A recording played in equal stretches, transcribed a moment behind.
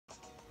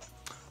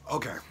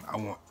Okay, I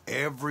want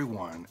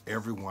everyone,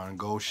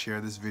 go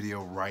share this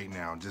video right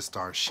now. Just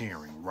start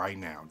sharing right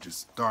now.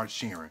 Just start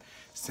sharing.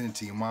 Send it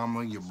to your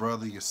mama, your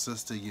brother, your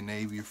sister, your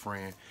neighbor, your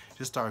friend.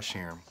 Just start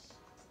sharing.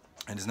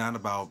 And it's not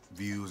about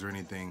views or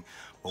anything,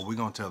 but we're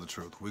gonna tell the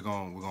truth. We're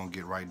gonna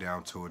get right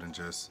down to it and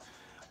just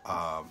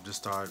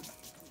start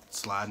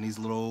sliding these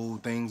little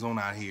things on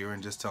out here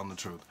and just telling the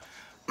truth.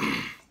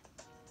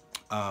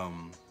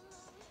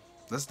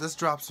 Let's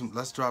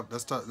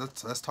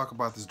talk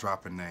about this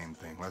dropping name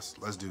thing.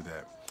 Let's do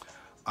that.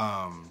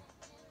 I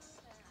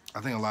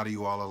think a lot of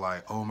you all are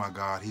like, oh my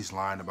God, he's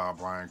lying about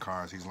Brian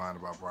Carnes. He's lying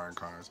about Brian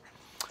Carnes.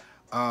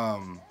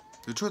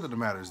 The truth of the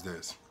matter is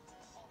this: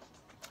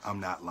 I'm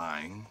not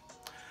lying.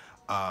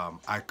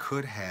 I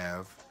could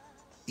have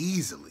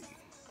easily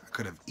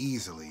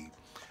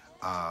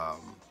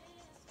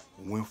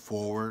went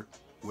forward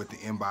with the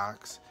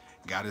inbox,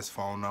 got his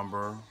phone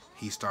number.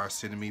 He starts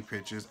sending me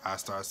pictures. I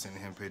start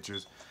sending him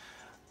pictures.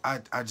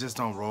 I just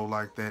don't roll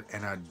like that,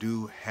 and I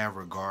do have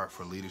regard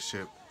for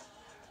leadership.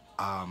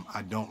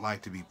 I don't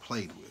like to be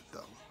played with,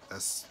 though.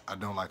 I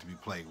don't like to be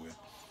played with.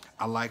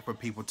 I like for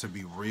people to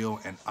be real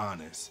and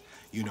honest.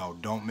 You know,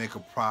 don't make a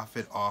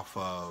profit off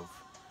of,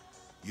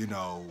 you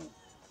know,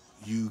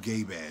 you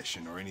gay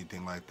bashing or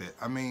anything like that.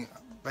 I mean,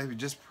 baby,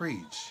 just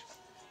preach.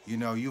 You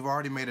know, you've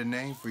already made a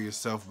name for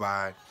yourself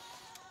by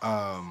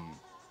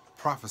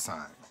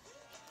prophesying.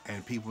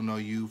 And people know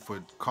you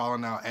for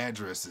calling out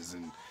addresses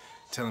and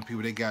telling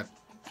people they got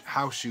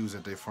house shoes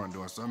at their front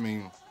door. So, I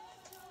mean,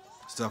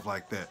 stuff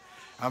like that.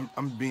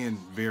 I'm being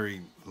very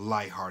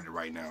lighthearted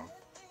right now.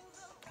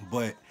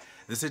 But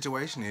the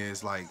situation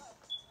is, like,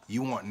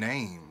 you want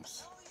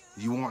names.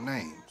 You want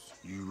names.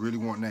 You really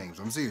want names.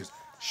 I'm serious.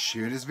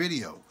 Share this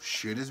video.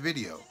 Share this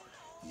video.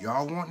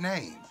 Y'all want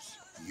names.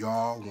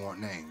 Y'all want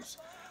names.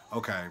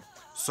 Okay,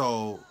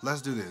 so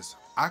let's do this.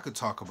 I could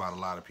talk about a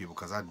lot of people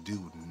because I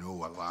do know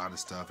a lot of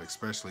stuff,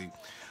 especially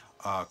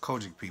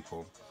Kojic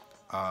people.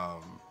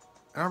 And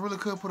I really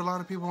could put a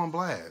lot of people on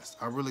blast.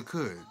 I really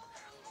could.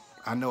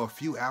 I know a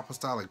few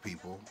apostolic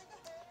people.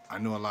 I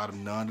know a lot of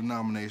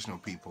non-denominational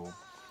people.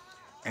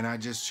 And I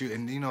just shoot.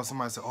 And you know,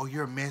 somebody said, oh,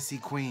 you're a messy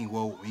queen.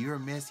 Well, you're a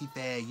messy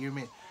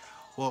fag.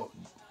 Well,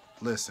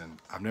 listen,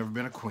 I've never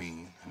been a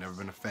queen. I've never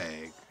been a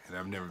fag. And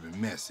I've never been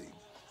messy.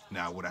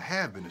 Now, what I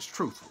have been is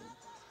truthful.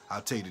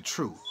 I'll tell you the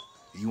truth.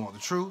 You want the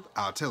truth?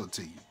 I'll tell it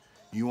to you.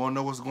 You want to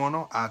know what's going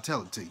on? I'll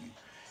tell it to you.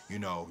 You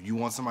know, you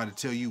want somebody to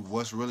tell you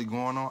what's really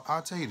going on?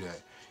 I'll tell you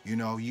that. You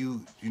know,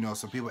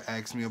 some people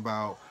ask me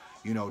about,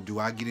 you know, do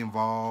I get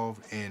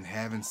involved in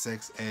having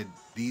sex at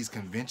these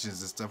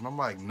conventions and stuff? And I'm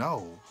like,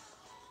 no.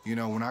 You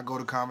know, when I go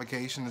to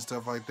convocation and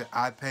stuff like that,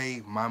 I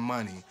pay my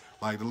money.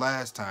 Like the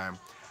last time,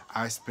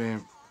 I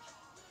spent,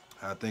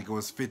 I think it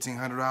was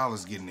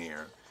 $1,500 getting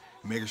there,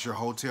 making sure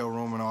hotel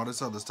room and all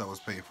this other stuff was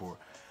paid for.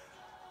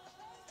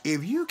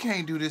 If you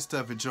can't do this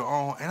stuff at your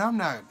own, and I'm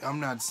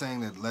not saying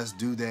that let's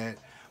do that,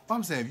 but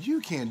I'm saying if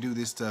you can't do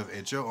this stuff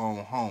at your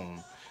own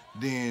home,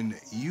 then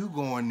you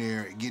going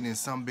there getting in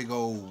some big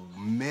old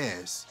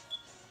mess.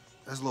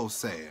 That's a little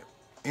sad.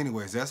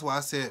 Anyways, that's why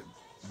I said,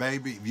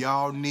 baby, if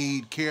y'all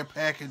need care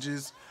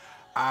packages,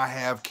 I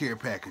have care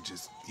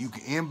packages. You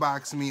can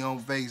inbox me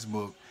on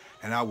Facebook,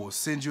 and I will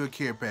send you a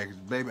care package.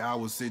 Baby, I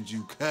will send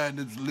you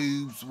condoms,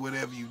 lubes,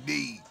 whatever you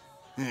need.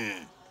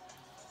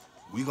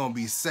 We gonna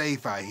be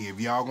safe out here. If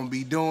y'all gonna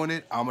be doing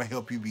it, I'm gonna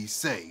help you be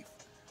safe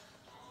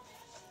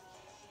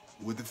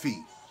with the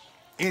feet.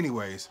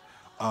 Anyways,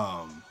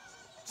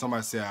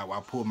 somebody said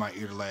I pulled my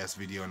ear the last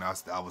video and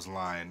I was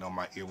lying. No,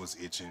 my ear was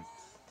itching.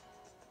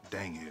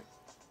 Dang it.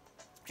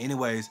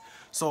 Anyways,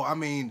 so I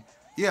mean,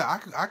 yeah,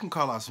 I can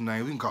call out some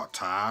names. We can call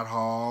Todd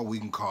Hall. We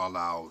can call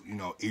out, you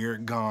know,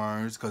 Eric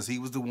Garnes, because he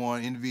was the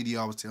one in the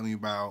video I was telling you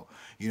about,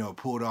 you know,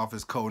 pulled off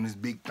his coat and his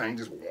big thing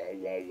just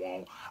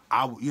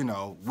you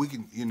know, we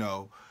can, you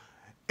know,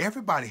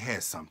 everybody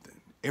has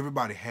something.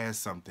 Everybody has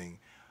something.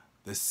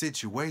 The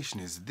situation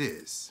is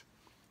this.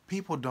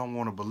 People don't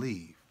want to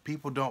believe.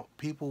 People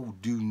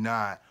do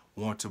not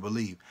want to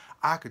believe.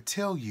 I could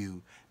tell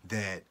you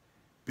that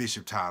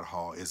Bishop Todd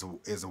Hall is a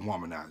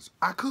womanizer.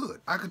 I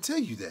could tell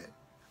you that.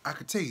 I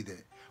could tell you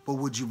that. But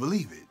would you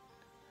believe it?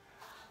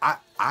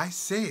 I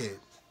said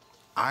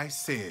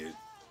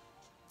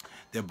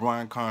that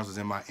Brian Carnes was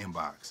in my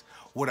inbox.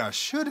 What I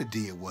should have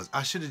did was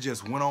I should have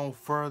just went on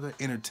further,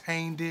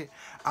 entertained it.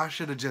 I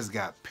should have just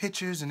got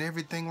pictures and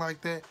everything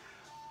like that.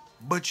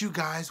 But you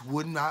guys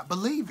would not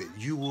believe it.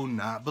 You will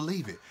not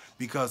believe it.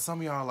 Because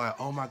some of y'all are like,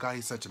 oh my God,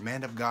 he's such a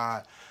man of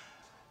God.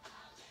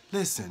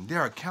 Listen,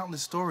 there are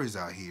countless stories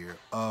out here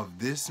of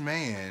this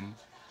man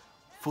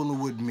fooling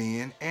with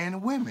men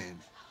and women.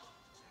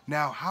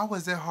 Now, how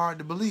is that hard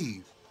to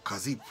believe?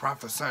 Because he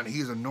prophesied,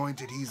 he's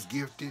anointed, he's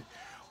gifted.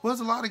 Well,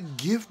 there's a lot of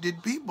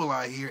gifted people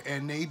out here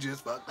and they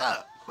just fucked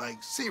up.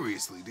 Like,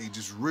 seriously, they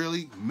just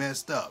really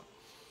messed up.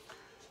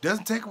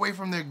 Doesn't take away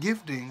from their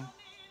gifting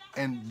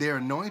and their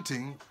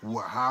anointing,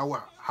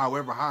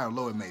 however high or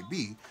low it may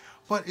be,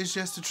 but it's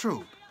just the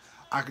truth.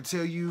 I could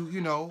tell you, you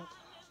know,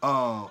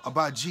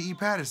 about G.E.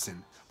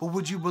 Patterson, but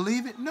would you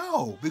believe it?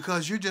 No,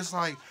 because you're just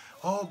like,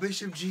 Oh,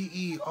 Bishop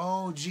GE.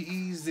 Oh,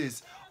 GE's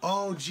this.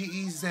 Oh,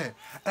 GE's that.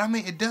 I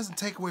mean, it doesn't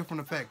take away from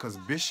the fact, because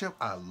Bishop,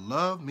 I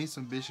love me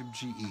some Bishop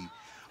GE.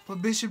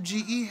 But Bishop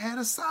GE had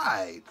a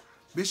side.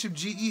 Bishop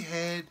GE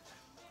had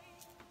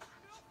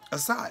a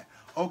side.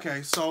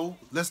 Okay, so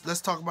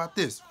let's talk about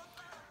this.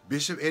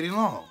 Bishop Eddie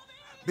Long.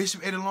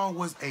 Bishop Eddie Long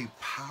was a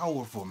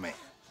powerful man.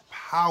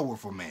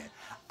 Powerful man.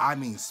 I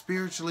mean,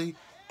 spiritually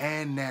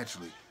and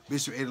naturally.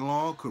 Bishop Eddie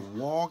Long could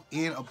walk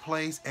in a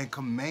place and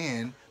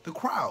command the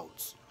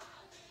crowds.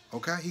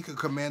 Okay, he could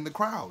command the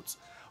crowds.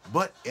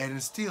 But,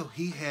 and still,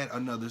 he had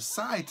another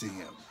side to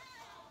him.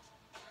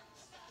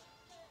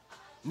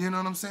 You know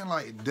what I'm saying?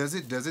 Like, does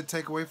it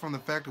take away from the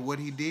fact of what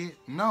he did?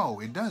 No,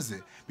 it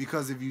doesn't.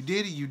 Because if you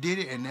did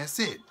it, and that's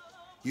it.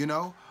 You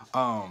know?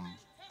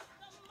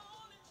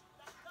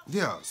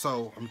 Yeah,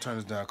 so I'm turning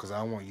this down because I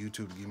don't want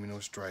YouTube to give me no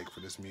strike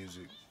for this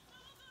music.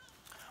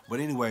 But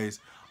anyways,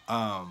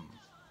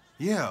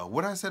 yeah,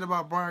 what I said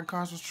about Brian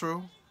Carnes was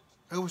true.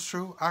 It was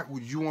true.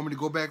 You want me to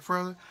go back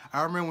further?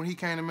 I remember when he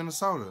came to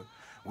Minnesota.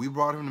 We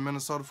brought him to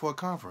Minnesota for a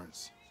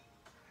conference.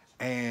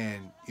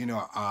 And, you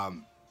know,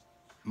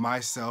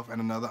 myself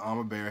and another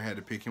armor bearer had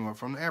to pick him up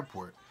from the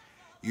airport.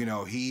 You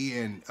know, he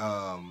and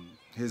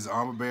his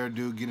armor bearer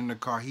dude get in the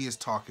car. He is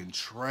talking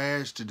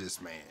trash to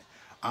this man.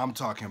 I'm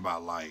talking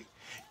about, like,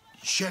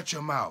 shut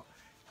your mouth.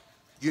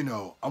 You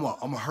know, I'm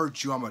gonna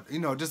hurt you. You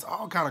know, just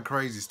all kind of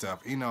crazy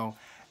stuff, you know.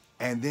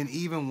 And then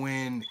even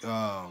when,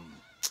 I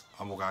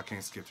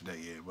can't skip today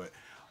yet, but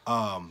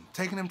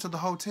taking him to the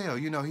hotel,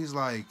 you know, he's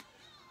like,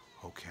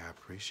 okay, I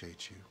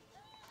appreciate you.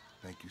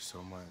 Thank you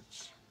so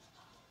much.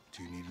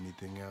 Do you need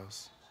anything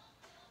else?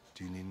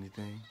 Do you need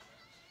anything?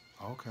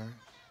 Okay.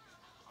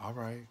 All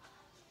right.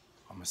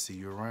 I'm gonna see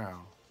you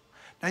around.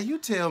 Now you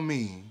tell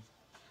me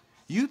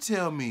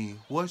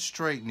what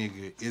straight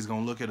nigga is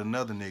gonna look at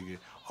another nigga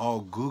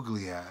all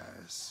googly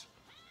eyes.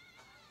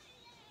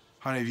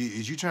 Honey,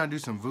 is you trying to do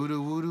some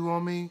voodoo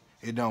on me?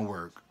 It don't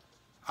work.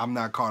 I'm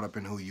not caught up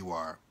in who you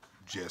are.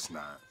 Just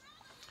not.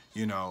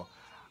 You know,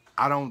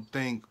 I don't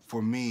think,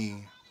 for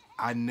me,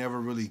 I never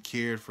really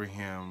cared for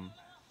him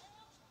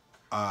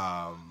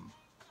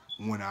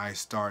when I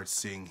start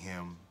seeing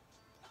him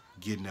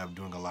getting up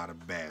doing a lot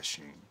of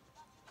bashing.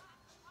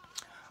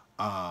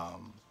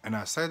 And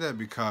I say that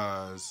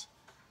because,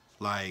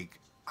 like,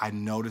 I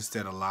noticed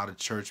that a lot of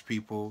church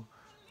people,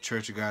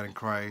 Church of God in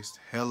Christ,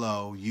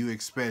 hello, you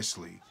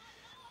especially,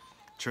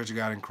 Church of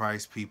God in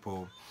Christ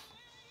people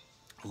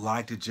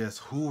like to just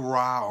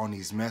hoorah on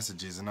these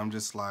messages. And I'm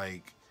just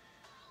like,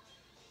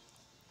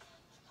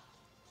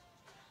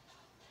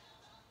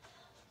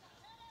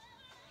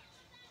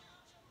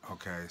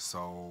 okay,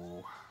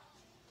 so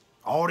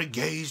all the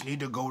gays need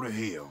to go to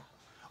hell.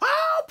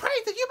 Oh,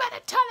 praise it, you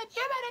better tell him.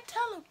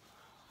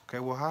 Okay,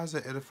 well, how's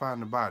that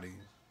edifying the body?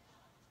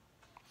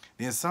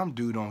 Then some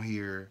dude on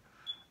here,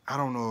 I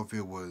don't know if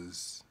it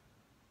was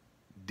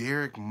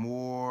Derek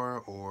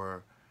Moore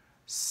or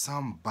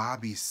some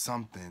Bobby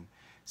something,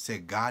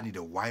 said God need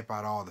to wipe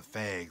out all the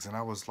fags. And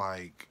I was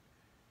like,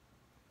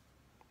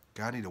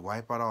 God need to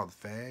wipe out all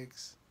the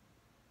fags?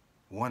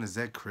 One, is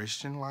that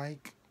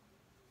Christian-like?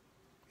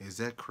 Is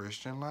that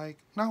Christian-like?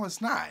 No,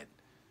 it's not.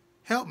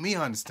 Help me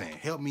understand.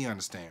 Help me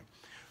understand.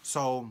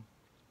 So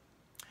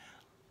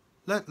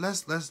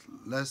let's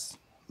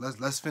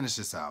finish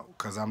this out,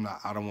 because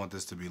I don't want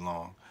this to be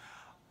long.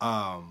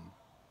 Oh,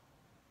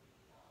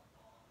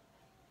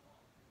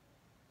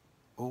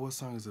 what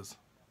song is this?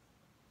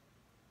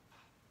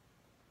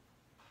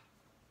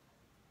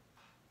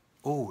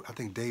 Oh, I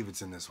think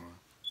David's in this one.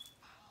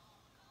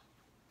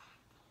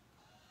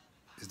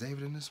 Is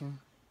David in this one?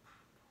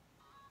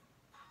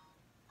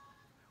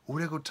 Oh,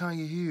 there go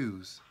Tanya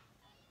Hughes.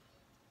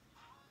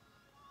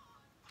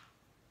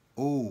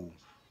 Oh.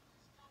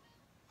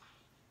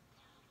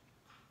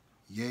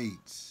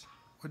 Yates.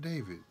 What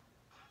David?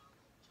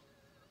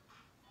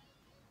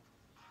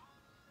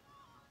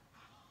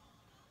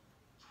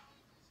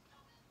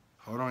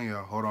 Hold on,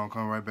 y'all. Hold on.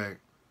 Come right back. I'm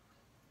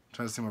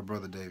trying to see my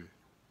brother David.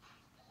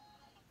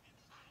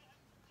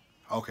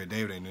 Okay,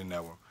 David ain't in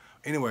that one.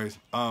 Anyways,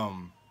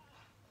 I've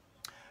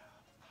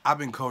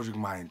been coaching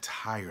my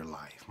entire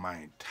life.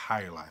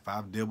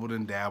 I've dibbled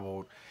and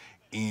dabbled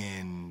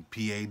in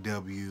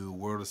PAW,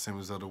 World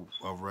Assemblies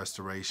of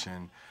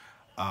Restoration,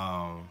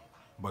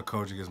 but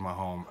coaching is my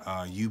home.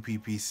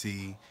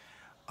 UPPC.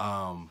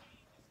 I'm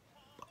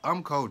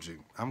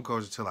coaching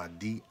till I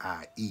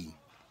DIE.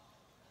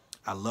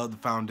 I love the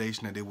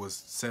foundation that it was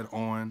set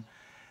on,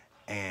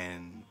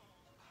 and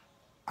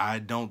I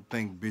don't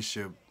think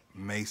Bishop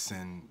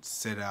Mason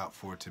set out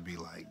for it to be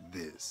like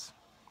this.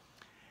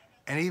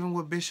 And even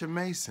with Bishop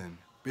Mason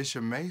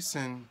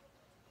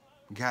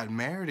got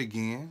married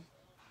again,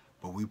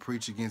 but we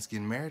preach against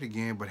getting married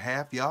again, but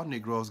half y'all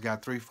Negroes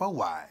got 3-4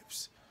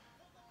 wives.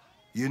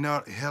 You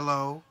know,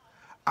 hello?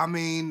 I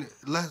mean,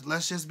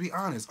 let's just be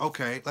honest.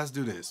 Okay, let's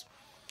do this.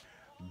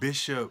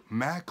 Bishop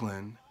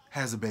Macklin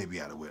has a baby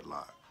out of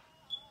wedlock.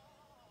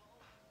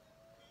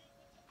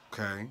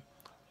 Okay?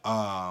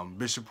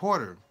 Bishop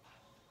Porter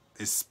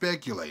is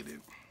speculated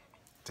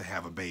to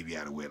have a baby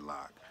out of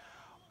wedlock.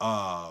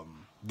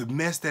 The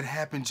mess that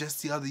happened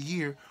just the other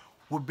year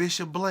with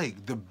Bishop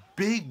Blake, the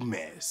big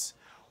mess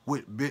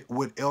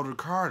with Elder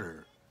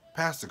Carter,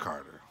 Pastor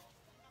Carter,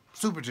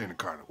 Superintendent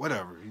Carter,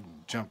 whatever. He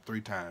jumped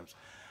 3 times,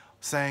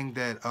 saying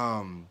that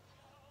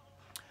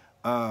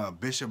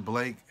Bishop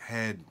Blake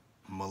had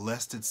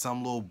molested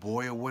some little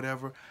boy or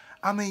whatever.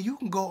 I mean, you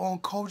can go on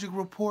Kojic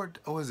Report,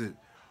 or is it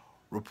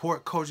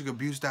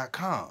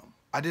reportkojicabuse.com.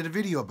 I did a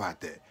video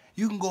about that.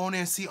 You can go on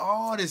there and see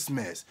all this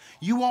mess.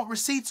 You want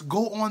receipts?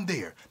 Go on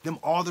there. Them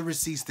all the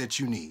receipts that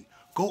you need.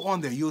 Go on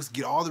there. You'll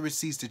get all the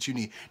receipts that you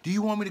need. Do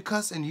you want me to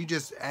cuss and you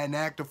just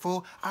act a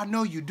fool? I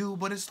know you do,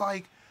 but it's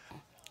like,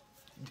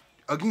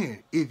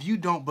 again, if you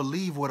don't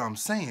believe what I'm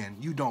saying,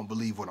 you don't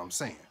believe what I'm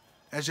saying.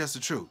 That's just the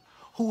truth.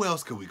 Who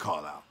else could we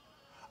call out?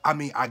 I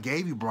mean, I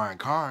gave you Brian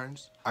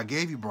Carnes. I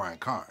gave you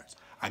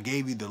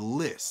the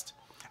list.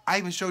 I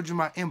even showed you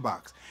my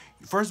inbox.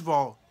 First of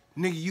all,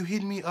 nigga, you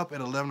hit me up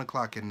at 11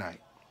 o'clock at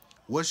night.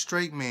 What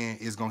straight man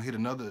is going to hit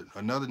another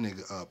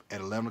nigga up at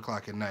 11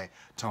 o'clock at night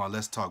talking about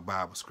let's talk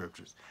Bible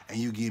scriptures, and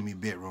you give me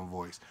bedroom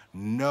voice?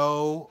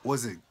 No,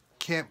 was it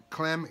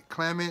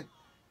Clement?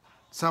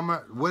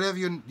 Summer, whatever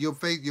your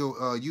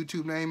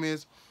YouTube name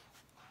is.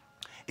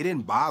 It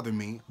didn't bother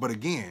me, but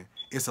again,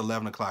 it's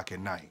 11 o'clock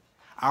at night.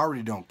 I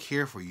already don't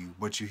care for you,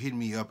 but you hit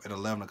me up at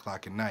 11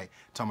 o'clock at night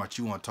talking about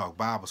you want to talk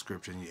Bible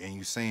scripture, and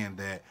you saying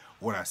that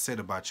what I said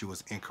about you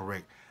was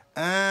incorrect.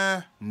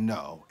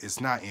 No,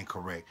 it's not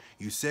incorrect.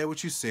 You said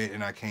what you said,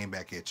 and I came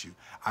back at you.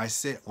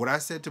 What I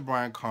said to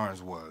Brian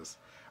Carnes was,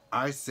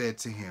 I said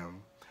to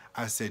him,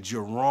 I said,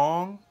 you're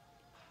wrong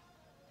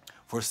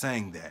for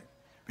saying that,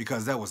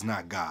 because that was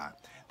not God.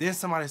 Then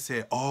somebody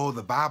said, oh,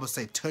 the Bible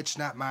say, touch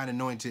not mine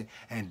anointed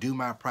and do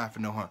my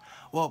prophet no harm.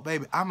 Well,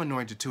 baby, I'm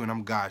anointed too, and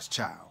I'm God's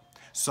child.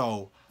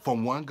 So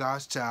from one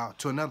God's child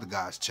to another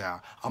God's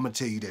child, I'm going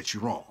to tell you that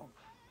you're wrong.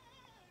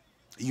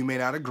 You may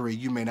not agree,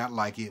 you may not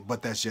like it,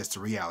 but that's just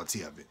the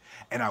reality of it.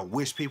 And I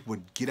wish people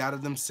would get out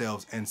of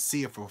themselves and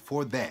see it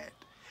for that.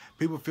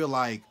 People feel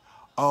like,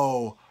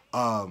 oh,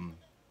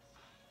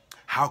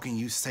 how can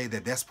you say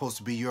that? That's supposed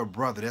to be your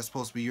brother. That's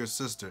supposed to be your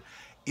sister.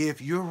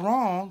 If you're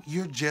wrong,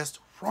 you're just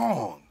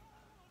wrong.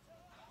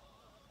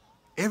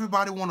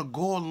 Everybody want to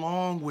go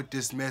along with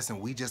this mess, and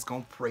we just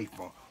gonna pray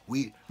for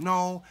them.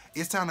 No,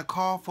 it's time to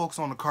call folks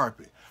on the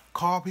carpet.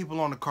 Call people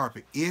on the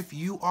carpet. If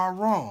you are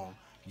wrong,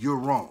 you're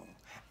wrong,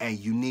 and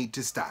you need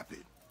to stop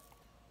it.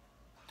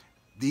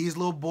 These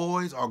little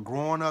boys are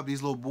growing up.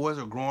 These little boys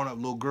are growing up.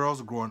 Little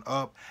girls are growing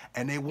up,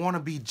 and they want to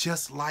be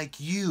just like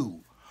you.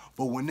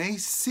 But when they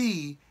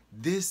see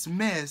this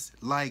mess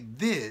like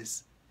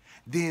this,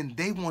 then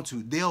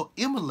they'll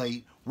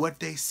emulate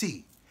what they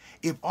see.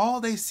 If all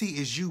they see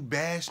is you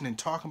bashing and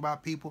talking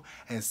about people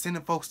and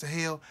sending folks to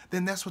hell,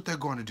 then that's what they're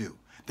going to do.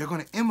 They're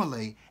going to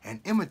emulate and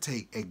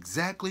imitate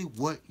exactly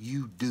what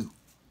you do.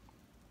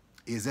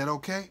 Is that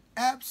okay?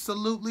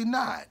 Absolutely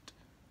not.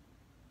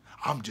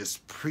 I'm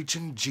just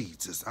preaching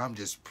Jesus. I'm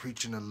just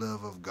preaching the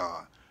love of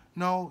God.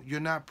 No, you're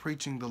not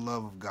preaching the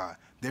love of God.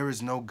 There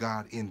is no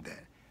God in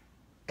that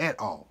at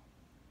all.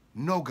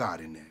 No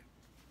God in that.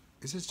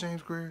 Is this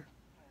James Greer?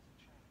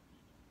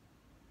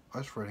 Oh,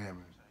 that's Fred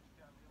Hammond.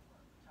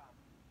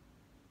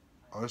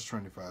 Oh, it's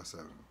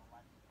 25/7.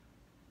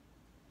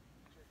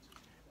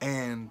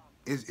 And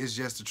it's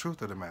just the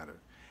truth of the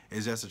matter.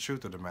 It's just the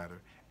truth of the matter.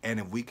 And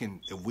if we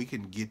can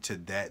get to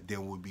that,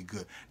 then we'll be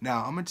good.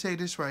 Now, I'm gonna tell you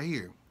this right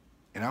here,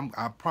 and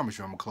I promise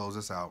you I'm gonna close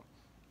this out.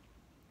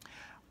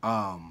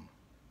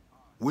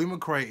 William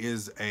McCray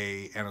is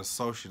an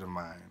associate of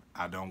mine.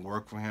 I don't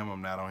work for him.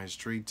 I'm not on his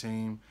street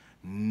team.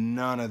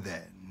 None of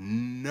that.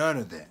 None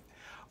of that.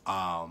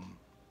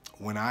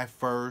 When I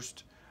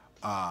first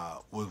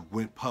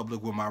went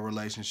public with my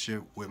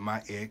relationship with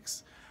my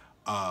ex,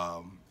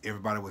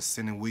 everybody was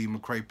sending William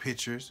McCray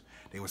pictures.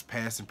 They was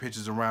passing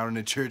pictures around in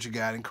the Church of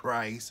God in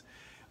Christ.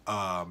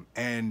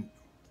 And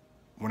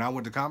when I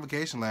went to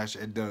convocation last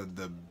year,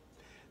 the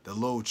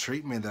little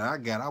treatment that I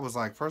got, I was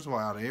like, first of all,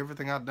 out of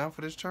everything I've done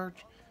for this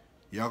church,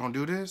 y'all gonna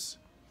do this?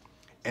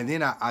 And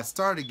then I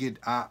started to get,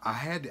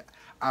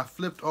 I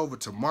flipped over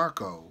to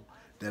Marco,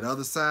 that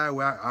other side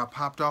where I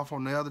popped off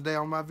on the other day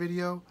on my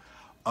video.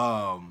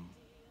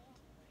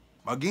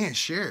 Again,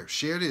 share it,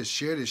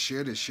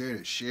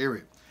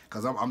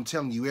 because I'm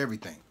telling you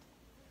everything.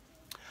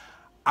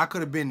 I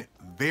could have been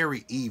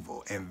very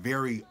evil and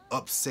very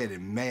upset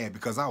and mad,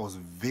 because I was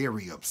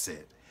very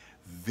upset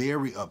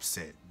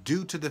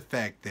due to the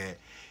fact that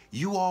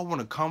you all want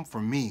to come for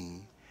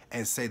me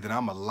and say that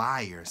I'm a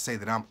liar, say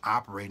that I'm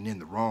operating in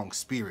the wrong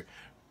spirit,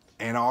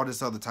 and all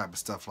this other type of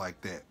stuff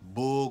like that.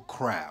 Bull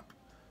crap.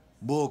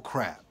 Bull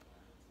crap.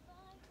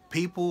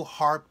 People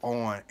harp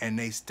on and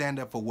they stand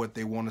up for what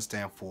they want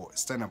to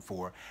stand up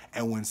for.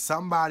 And when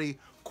somebody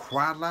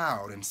cry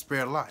loud and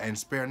spare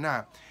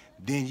not,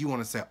 then you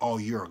want to say, oh,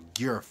 you're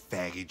a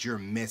faggot, you're a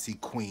messy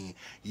queen,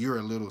 you're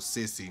a little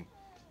sissy.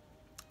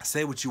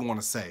 Say what you want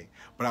to say.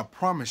 But I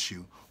promise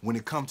you, when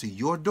it comes to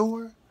your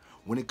door,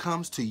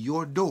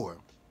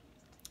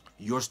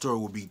 your story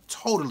will be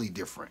totally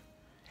different.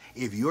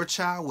 If your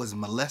child was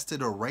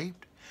molested or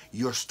raped,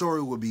 your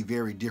story would be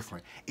very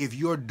different. If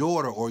your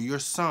daughter or your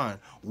son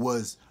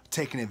was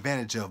taken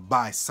advantage of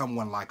by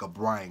someone like a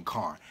Brian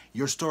Carn,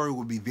 your story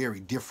would be very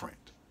different.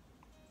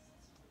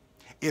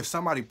 If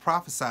somebody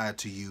prophesied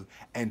to you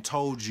and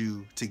told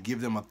you to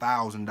give them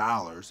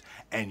 $1,000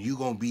 and you're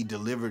going to be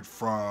delivered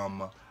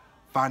from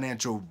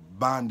financial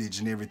bondage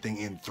and everything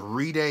in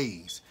 3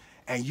 days,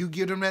 and you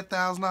give them that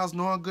 $1,000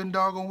 knowing good and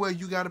doggone well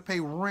you got to pay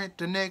rent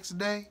the next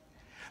day,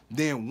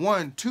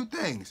 then two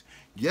things.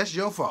 Yes,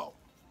 your fault.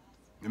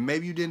 And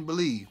maybe you didn't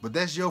believe, but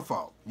that's your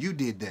fault. You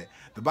did that.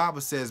 The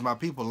Bible says my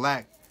people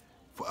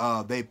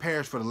they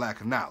perish for the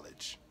lack of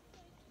knowledge.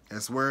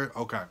 That's word?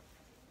 Okay.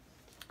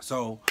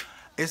 So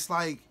it's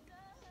like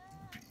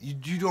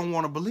you don't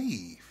want to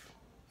believe.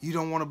 You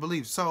don't want to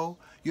believe. So,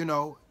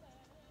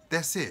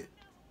 that's it.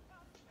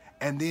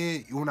 And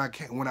then when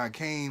I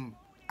came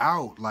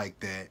out like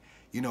that,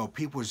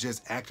 people was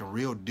just acting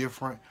real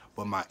different,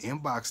 but my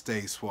inbox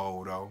stayed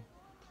swole though.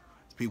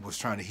 People was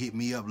trying to hit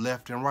me up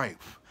left and right.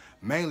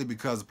 Mainly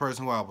because the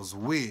person who I was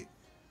with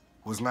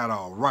was not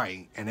all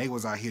right, and they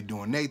was out here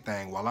doing their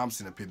thing while I'm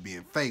sitting up here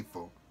being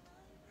faithful.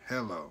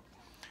 Hello.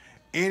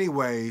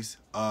 Anyways,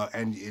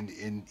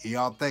 and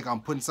y'all think I'm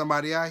putting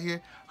somebody out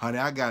here? Honey,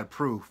 I got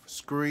proof.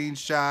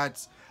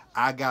 Screenshots.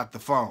 I got the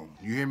phone.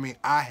 You hear me?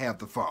 I have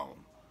the phone.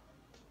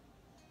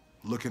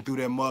 Looking through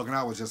that mug, and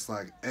I was just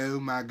like, oh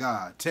my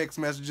God. Text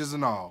messages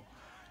and all.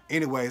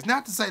 Anyways,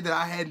 not to say that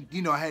I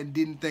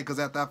didn't think, because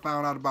after I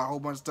found out about a whole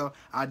bunch of stuff,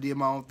 I did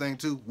my own thing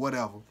too.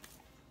 Whatever.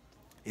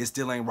 It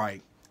still ain't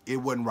right. It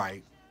wasn't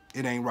right.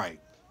 It ain't right.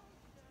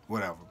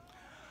 Whatever.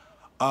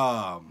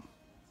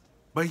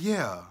 But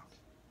yeah.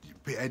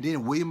 And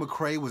then William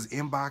McCray was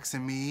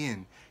inboxing me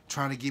and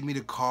trying to get me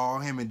to call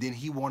him, and then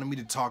he wanted me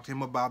to talk to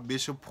him about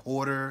Bishop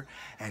Porter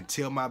and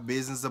tell my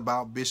business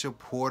about Bishop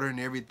Porter and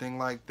everything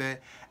like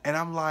that. And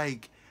I'm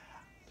like,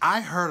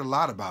 I heard a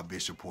lot about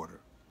Bishop Porter.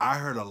 I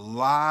heard a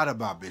lot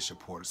about Bishop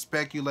Porter,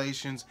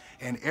 speculations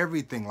and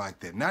everything like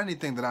that. Not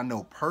anything that I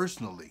know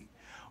personally,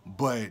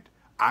 but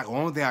the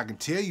only thing I can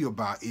tell you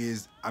about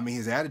is,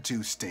 his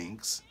attitude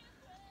stinks.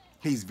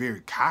 He's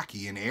very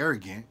cocky and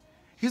arrogant.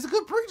 He's a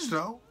good preacher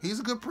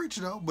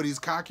though. But he's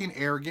cocky and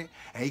arrogant,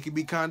 and he can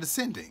be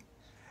condescending.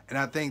 And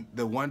I think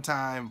the one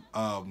time,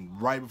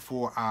 right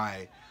before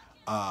I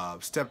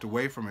stepped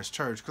away from his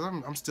church, because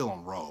I'm still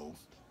on roll.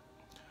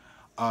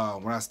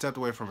 When I stepped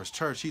away from his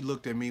church, he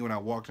looked at me when I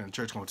walked in the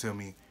church, gonna tell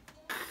me,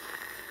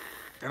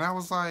 and I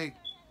was like,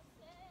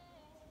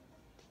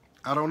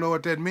 I don't know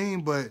what that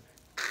means, but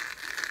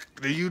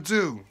to you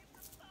too.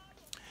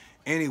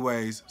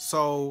 Anyways,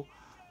 so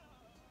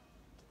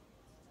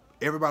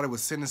everybody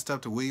was sending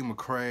stuff to William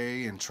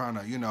McCray and trying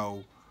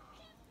to,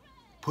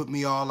 put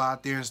me all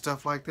out there and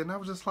stuff like that. And I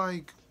was just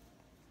like,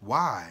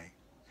 why?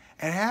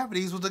 And half of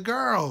these were the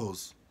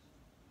girls.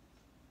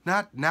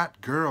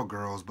 Not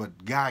girls,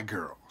 but guy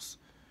girls.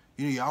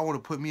 Y'all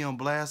want to put me on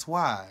blast.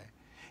 Why?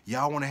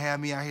 Y'all want to have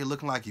me out here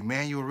looking like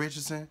Emmanuel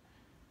Richardson?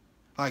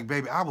 Like,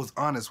 baby, I was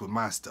honest with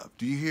my stuff.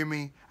 Do you hear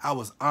me? I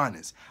was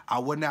honest. I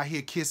wasn't out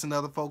here kissing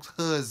other folks'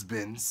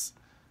 husbands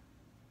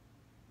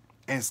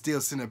and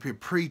still sitting up here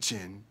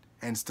preaching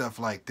and stuff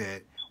like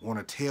that.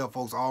 Want to tell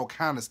folks all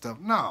kind of stuff.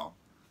 No,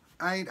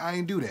 I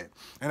ain't do that.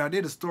 And I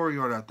did a story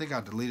on it. I think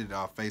I deleted it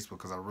off Facebook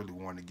because I really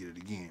wanted to get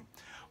it again.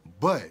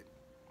 But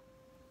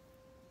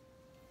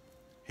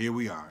here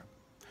we are.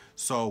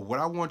 So what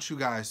I want you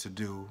guys to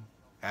do,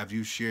 after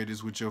you share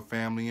this with your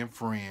family and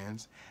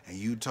friends, and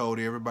you told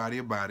everybody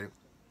about it,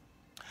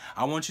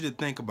 I want you to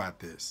think about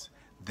this,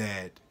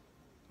 that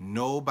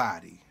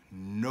nobody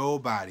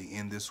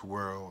in this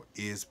world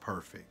is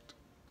perfect.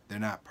 They're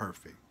not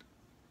perfect.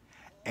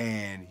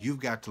 And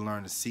you've got to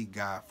learn to seek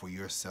God for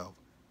yourself,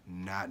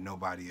 not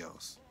nobody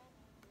else.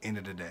 End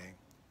of the day.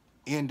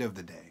 End of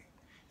the day.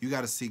 You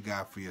got to seek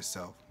God for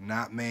yourself,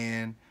 not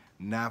man,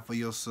 not for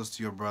your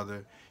sister, your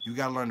brother. You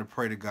got to learn to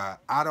pray to God.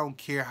 I don't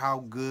care how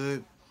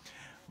good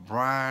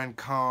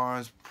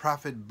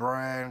Prophet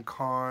Brian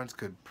Carnes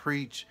could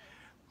preach,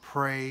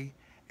 pray,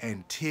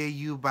 and tell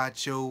you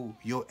about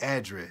your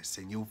address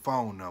and your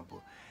phone number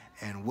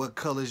and what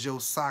color's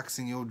your socks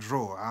in your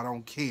drawer. I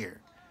don't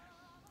care.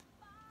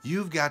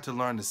 You've got to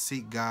learn to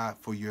seek God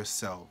for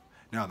yourself.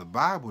 Now, the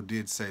Bible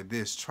did say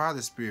this: try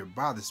the Spirit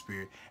by the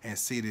Spirit and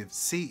see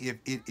if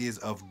it is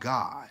of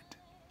God.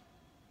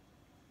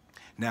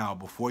 Now,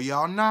 before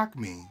y'all knock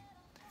me,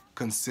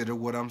 consider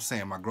what I'm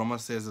saying. My grandma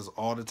says this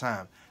all the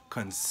time.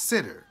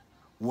 Consider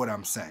what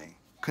I'm saying.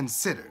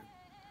 Consider.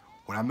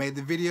 When I made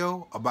the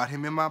video about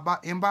him in my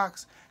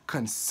inbox,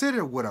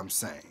 consider what I'm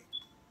saying.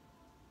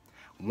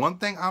 One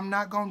thing I'm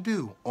not going to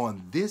do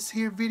on this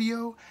here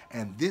video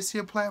and this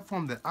here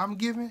platform that I'm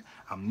giving,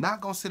 I'm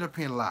not going to sit up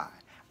here and lie.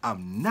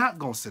 I'm not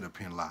going to sit up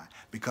here and lie,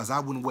 because I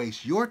wouldn't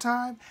waste your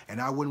time and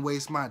I wouldn't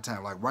waste my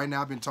time. Like right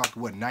now I've been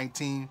talking,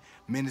 19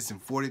 minutes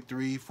and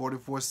 43,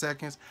 44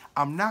 seconds.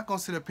 I'm not going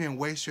to sit up here and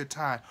waste your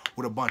time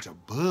with a bunch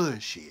of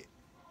bullshit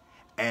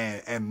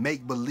and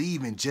make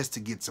believing just to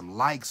get some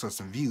likes or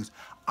some views.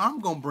 I'm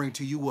going to bring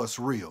to you what's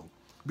real.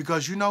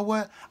 Because you know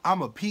what?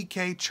 I'm a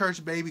PK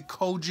church baby,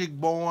 Kojic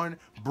born,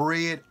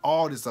 bred,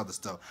 all this other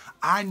stuff.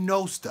 I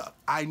know stuff.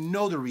 I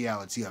know the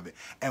reality of it.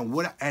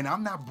 And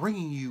I'm not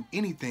bringing you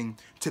anything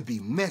to be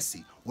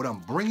messy. What I'm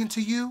bringing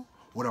to you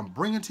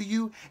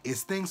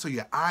is things so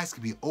your eyes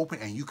can be open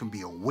and you can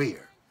be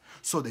aware.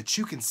 So that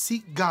you can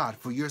seek God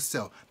for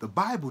yourself. The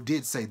Bible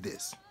did say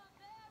this.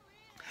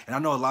 And I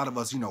know a lot of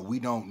us, we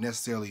don't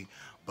necessarily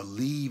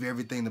believe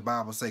everything the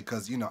Bible say,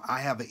 because, I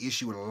have an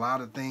issue with a lot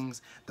of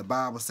things the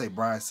Bible say.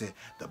 Brian said,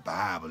 the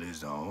Bible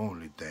is the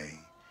only thing.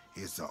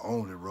 It's the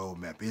only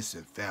roadmap. It's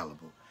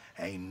infallible.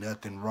 Ain't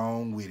nothing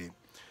wrong with it.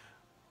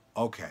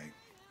 Okay,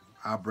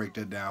 I'll break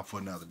that down for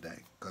another day,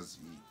 because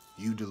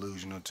you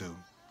delusional too.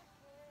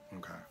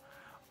 Okay.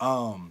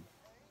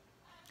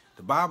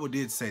 The Bible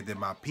did say that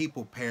my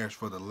people perish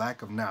for the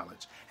lack of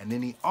knowledge. And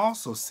then he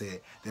also said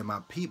that my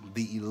people,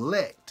 the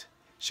elect,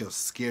 shall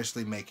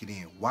scarcely make it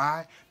in.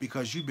 Why?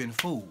 Because you've been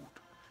fooled.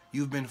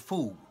 You've been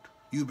fooled.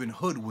 You've been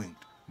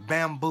hoodwinked,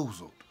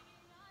 bamboozled.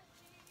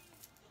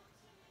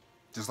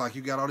 Just like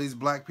you got all these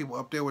black people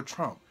up there with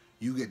Trump.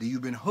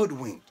 You've been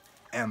hoodwinked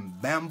and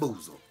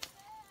bamboozled.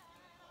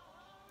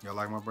 Y'all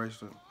like my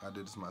bracelet? I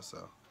did this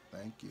myself.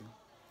 Thank you.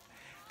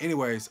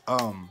 Anyways,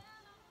 I'm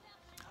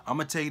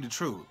gonna tell you the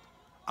truth.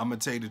 I'm gonna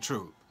tell you the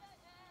truth.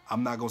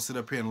 I'm not gonna sit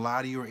up here and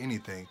lie to you or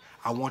anything.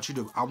 I want you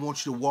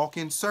to walk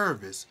in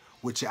service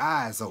with your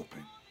eyes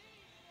open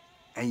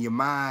and your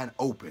mind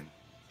open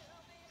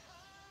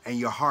and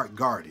your heart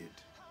guarded.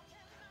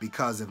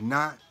 Because if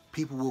not,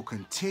 people will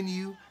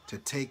continue to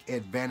take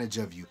advantage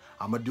of you.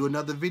 I'm gonna do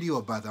another video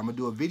about that. I'm gonna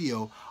do a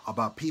video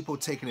about people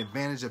taking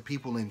advantage of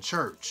people in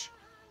church.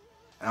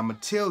 And I'm gonna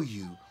tell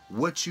you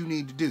what you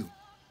need to do.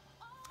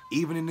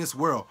 Even in this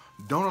world,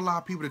 don't allow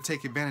people to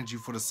take advantage of you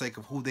for the sake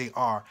of who they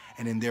are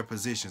and in their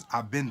positions.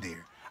 I've been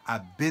there.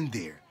 I've been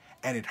there.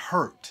 And it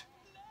hurt.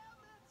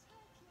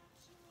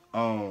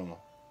 I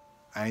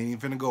ain't even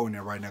finna go in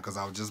there right now because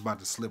I was just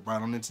about to slip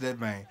right on into that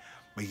vein.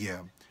 But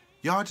yeah,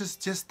 y'all just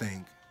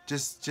think.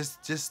 Just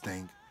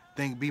think.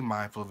 Be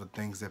mindful of the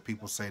things that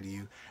people say to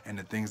you and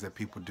the things that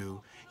people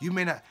do. You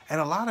may not,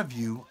 and a lot of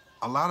you,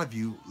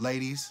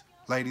 ladies,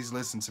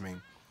 listen to me.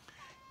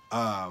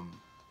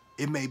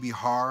 It may be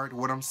hard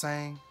what I'm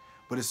saying,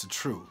 but it's the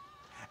truth.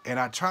 And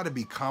I try to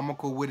be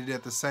comical with it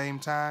at the same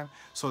time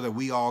so that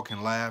we all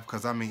can laugh,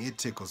 because it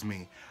tickles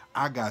me.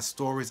 I got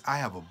stories. I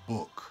have a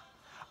book.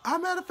 As a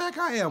matter of fact,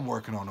 I am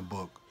working on a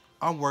book.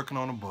 I'm working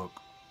on a book.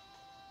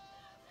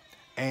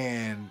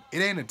 And it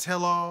ain't a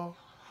tell-all,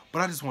 but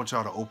I just want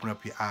y'all to open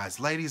up your eyes.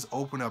 Ladies,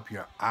 open up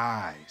your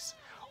eyes.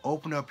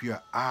 Open up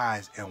your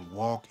eyes and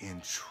walk in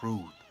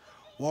truth.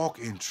 Walk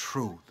in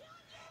truth.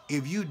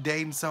 If you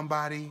dating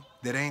somebody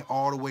that ain't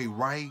all the way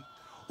right,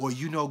 or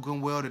you know good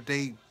and well that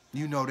they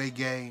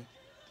gay,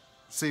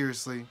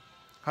 seriously,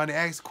 honey,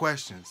 ask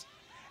questions.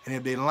 And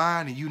if they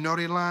lying and you know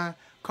they lying,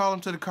 call them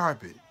to the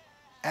carpet.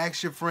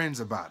 Ask your friends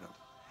about them.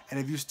 And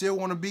if you still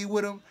want to be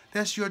with them,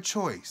 that's your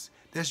choice.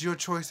 That's your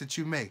choice that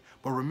you make.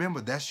 But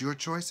remember, that's your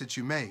choice that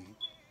you made.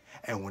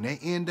 And when they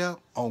end up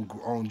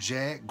on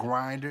Jack,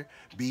 Grindr,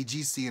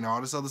 BGC, and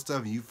all this other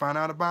stuff, and you find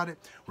out about it,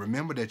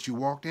 remember that you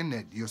walked in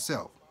that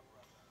yourself.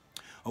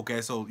 Okay,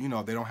 so,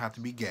 they don't have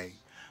to be gay.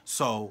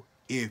 So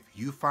if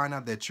you find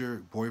out that your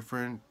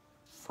boyfriend,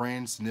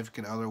 friend,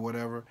 significant other,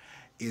 whatever,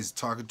 is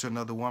talking to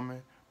another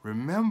woman,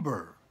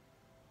 remember,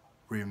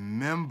 black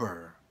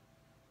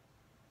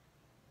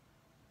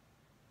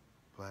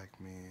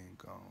men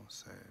gone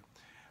sad.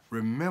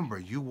 Remember,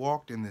 you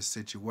walked in this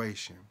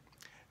situation.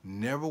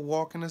 Never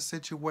walk in a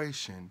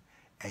situation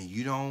and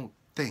you don't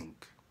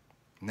think.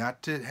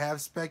 Not to have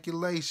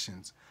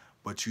speculations,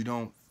 but you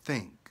don't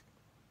think.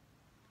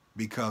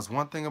 Because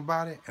one thing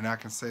about it, and I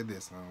can say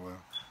this, well,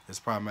 this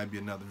probably might be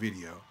another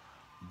video,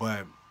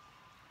 but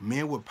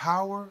men with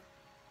power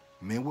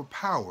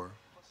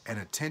and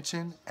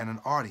attention and an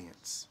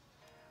audience,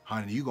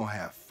 honey, you're going to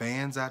have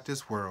fans out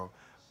this world.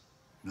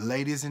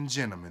 Ladies and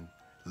gentlemen,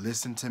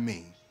 listen to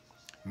me.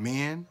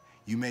 Men,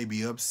 you may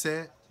be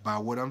upset by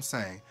what I'm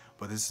saying,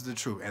 but this is the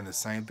truth, and the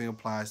same thing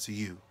applies to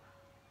you.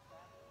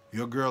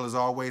 Your girl is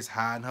always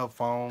hiding her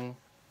phone.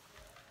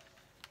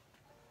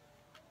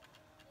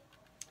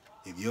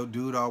 If your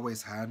dude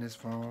always hiding his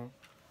phone,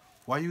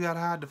 why you gotta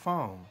hide the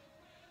phone?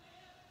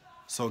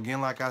 So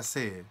again, like I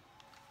said,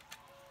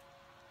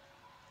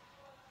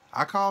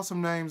 I called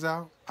some names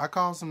out.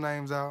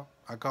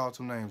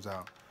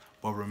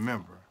 But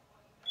remember,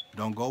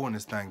 don't go in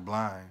this thing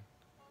blind.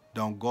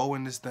 Don't go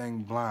in this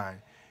thing blind.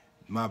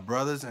 My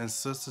brothers and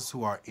sisters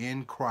who are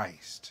in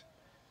Christ,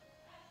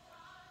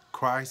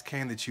 Christ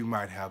came that you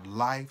might have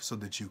life so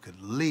that you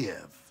could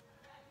live.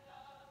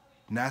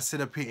 Not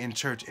sit up here in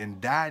church and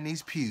die in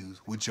these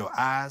pews with your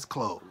eyes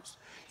closed.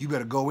 You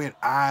better go in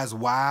eyes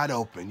wide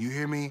open. You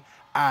hear me?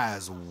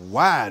 Eyes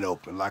wide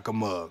open like a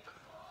mug.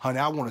 Honey,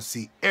 I want to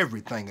see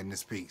everything in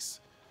this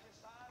piece.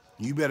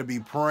 You better be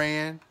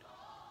praying.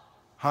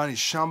 Honey,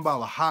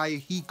 Shambhala Haya,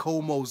 He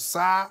Komo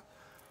Sa.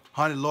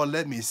 Honey, Lord,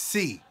 let me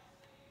see.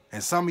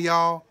 And some of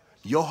y'all,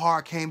 your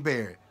heart can't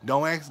bear it.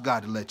 Don't ask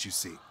God to let you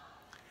see.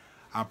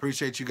 I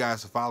appreciate you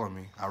guys for following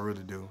me. I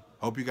really do.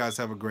 Hope you guys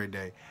have a great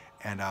day.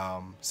 And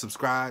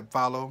subscribe,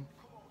 follow,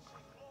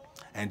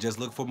 and just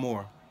look for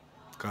more.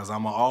 Because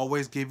I'm going to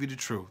always give you the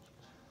truth.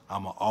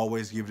 I'm going to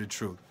always give you the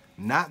truth.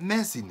 Not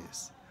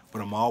messiness, but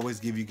I'm going to always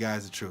give you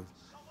guys the truth.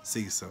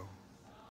 See you soon.